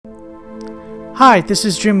Hi, this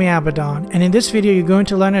is Jimmy Abaddon, and in this video you're going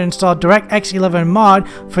to learn and install DirectX 11 mod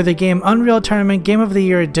for the game Unreal Tournament Game of the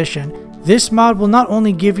Year Edition. This mod will not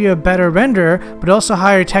only give you a better render, but also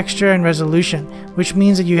higher texture and resolution, which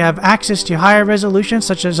means that you have access to higher resolution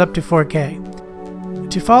such as up to 4K.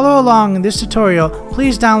 To follow along in this tutorial,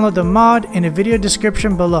 please download the mod in the video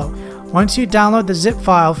description below. Once you download the zip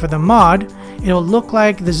file for the mod, it will look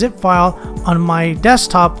like the zip file on my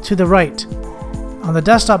desktop to the right. On the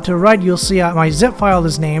desktop to the right, you'll see my zip file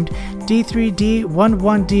is named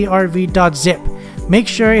d3d11drv.zip. Make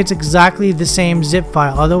sure it's exactly the same zip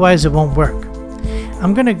file, otherwise it won't work.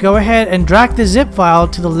 I'm going to go ahead and drag the zip file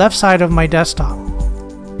to the left side of my desktop.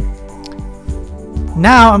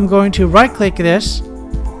 Now I'm going to right click this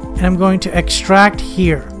and I'm going to extract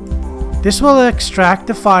here. This will extract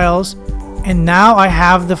the files, and now I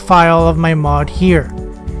have the file of my mod here.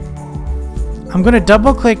 I'm going to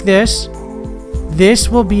double click this. This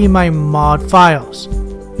will be my mod files.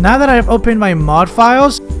 Now that I've opened my mod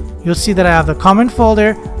files, you'll see that I have the common folder,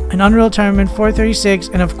 an Unreal Tournament 436,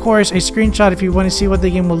 and of course a screenshot if you want to see what the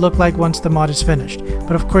game will look like once the mod is finished.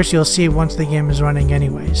 But of course you'll see once the game is running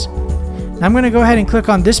anyways. Now I'm going to go ahead and click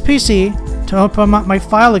on this PC to open up my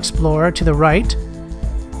file explorer to the right.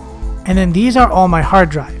 And then these are all my hard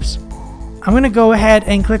drives. I'm going to go ahead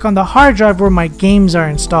and click on the hard drive where my games are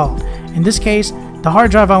installed. In this case, the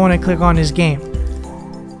hard drive I want to click on is game.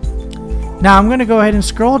 Now I'm going to go ahead and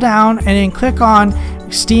scroll down and then click on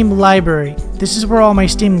Steam Library. This is where all my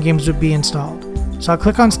Steam games would be installed. So I'll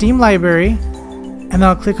click on Steam Library and then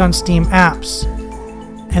I'll click on Steam Apps.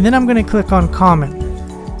 And then I'm going to click on Common.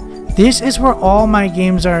 This is where all my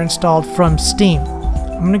games are installed from Steam.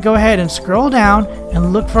 I'm going to go ahead and scroll down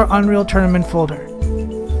and look for Unreal Tournament folder.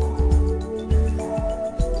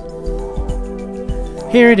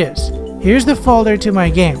 Here it is. Here's the folder to my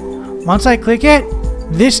game. Once I click it,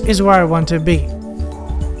 this is where I want to be.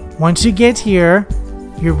 Once you get here,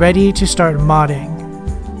 you're ready to start modding.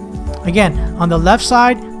 Again, on the left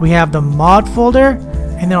side, we have the mod folder,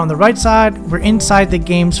 and then on the right side, we're inside the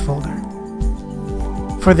games folder.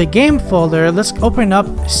 For the game folder, let's open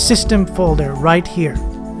up system folder right here.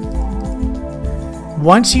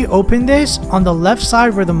 Once you open this, on the left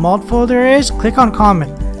side where the mod folder is, click on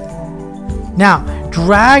common. Now,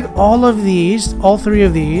 drag all of these, all three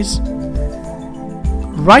of these,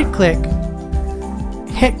 right click,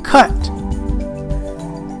 hit cut,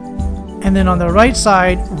 and then on the right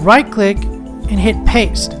side, right click and hit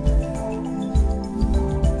paste.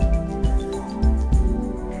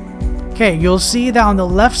 Okay, you'll see that on the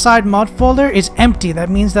left side mod folder is empty.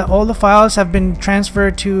 That means that all the files have been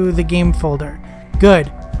transferred to the game folder.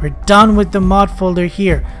 Good, we're done with the mod folder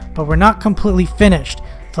here, but we're not completely finished.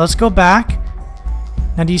 So let's go back.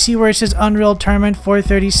 Now do you see where it says Unreal Tournament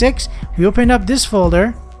 436? We opened up this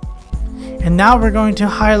folder, and now we're going to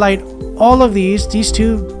highlight all of these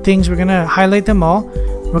two things. We're going to highlight them all.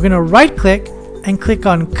 We're going to right click and click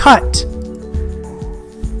on cut.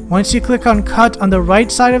 Once you click on cut on the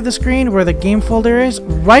right side of the screen where the game folder is,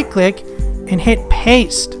 right click and hit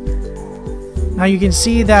paste. Now you can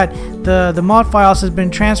see that the mod files has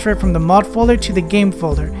been transferred from the mod folder to the game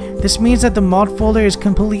folder. This means that the mod folder is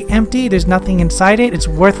completely empty. There's nothing inside it. It's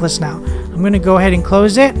worthless now. I'm going to go ahead and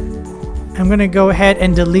close it. I'm going to go ahead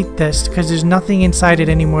and delete this because there's nothing inside it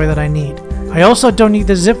anymore that I need. I also don't need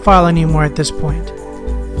the zip file anymore at this point.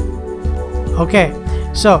 Okay,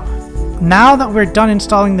 so now that we're done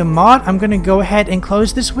installing the mod, I'm going to go ahead and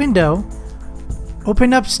close this window,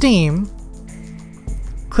 open up Steam,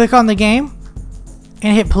 click on the game,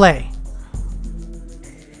 and hit play.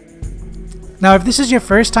 Now if this is your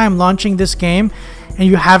first time launching this game and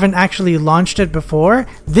you haven't actually launched it before,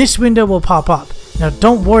 this window will pop up. Now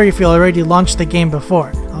don't worry if you already launched the game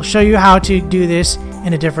before. I'll show you how to do this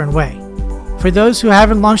in a different way. For those who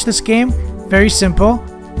haven't launched this game, very simple.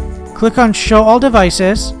 Click on Show All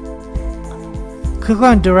Devices, click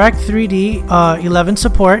on Direct3D 11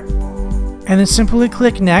 Support, and then simply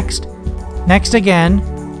click Next, Next again,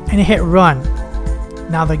 and hit Run.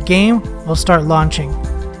 Now the game will start launching.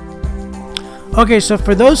 Okay, so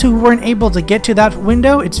for those who weren't able to get to that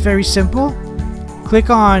window, it's very simple. Click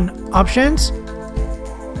on Options,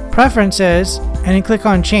 Preferences, and then click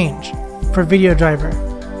on Change for video driver.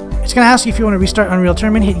 It's going to ask you if you want to restart Unreal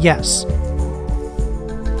Tournament. Hit Yes.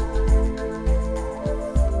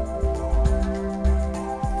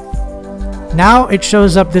 Now it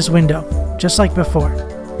shows up this window, just like before.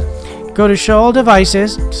 Go to Show All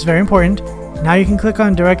Devices, which is very important. Now you can click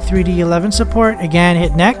on Direct3D 11 Support. Again,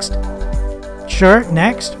 hit Next. Sure,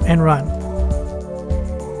 Next, and Run.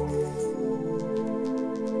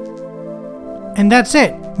 And that's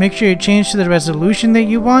it. Make sure you change to the resolution that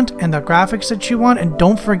you want and the graphics that you want, and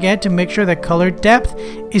don't forget to make sure the color depth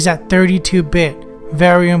is at 32-bit.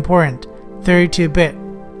 Very important. 32-bit.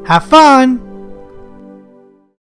 Have fun!